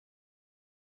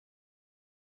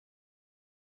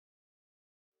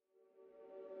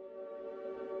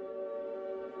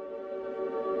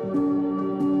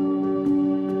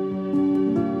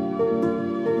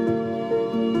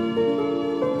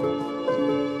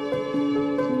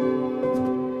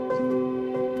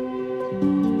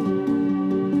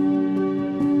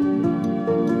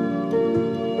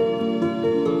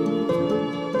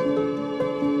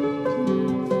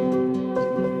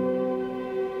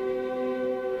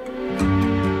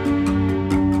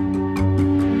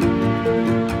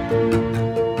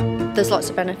There's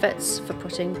lots of benefits for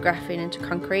putting graphene into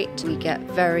concrete. We get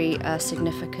very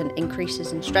significant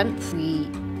increases in strength. We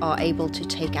are able to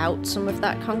take out some of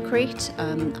that concrete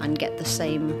and get the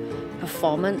same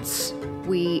performance.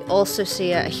 We also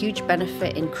see a huge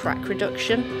benefit in crack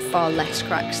reduction, far less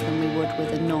cracks than we would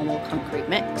with a normal concrete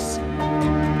mix.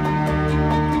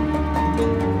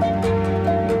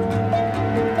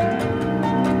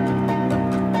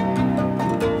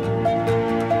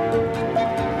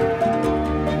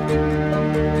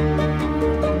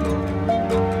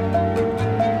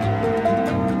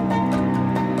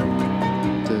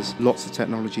 There's lots of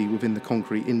technology within the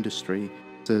concrete industry.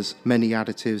 There's many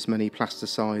additives, many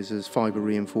plasticizers, fibre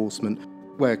reinforcement.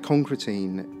 Where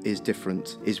concretine is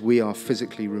different is we are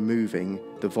physically removing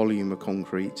the volume of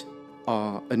concrete.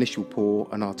 Our initial pour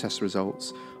and our test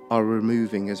results are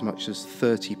removing as much as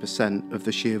 30% of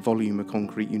the sheer volume of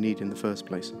concrete you need in the first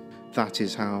place. That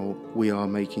is how we are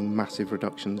making massive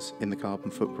reductions in the carbon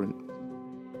footprint.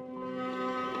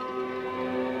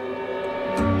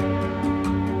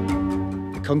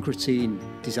 The concretine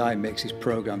design mix is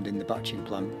programmed in the batching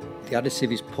plant. The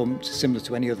additive is pumped similar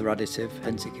to any other additive,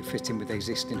 hence it can fit in with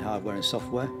existing hardware and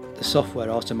software. The software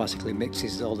automatically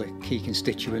mixes all the key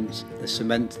constituents: the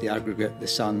cement, the aggregate, the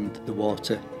sand, the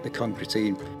water, the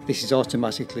concretine. This is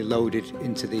automatically loaded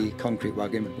into the concrete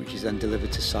wagon, which is then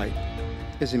delivered to site.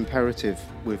 It's imperative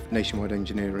with Nationwide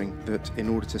Engineering that in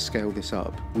order to scale this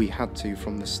up, we had to,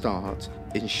 from the start,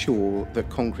 ensure that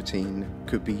concretine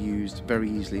could be used very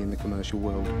easily in the commercial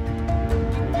world.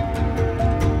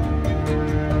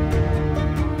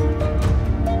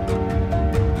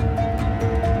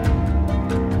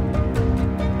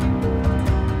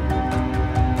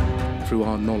 Through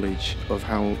our knowledge of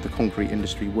how the concrete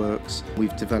industry works,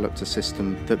 we've developed a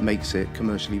system that makes it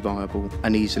commercially viable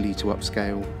and easily to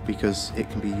upscale because it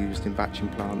can be used in batching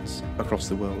plants across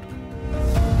the world.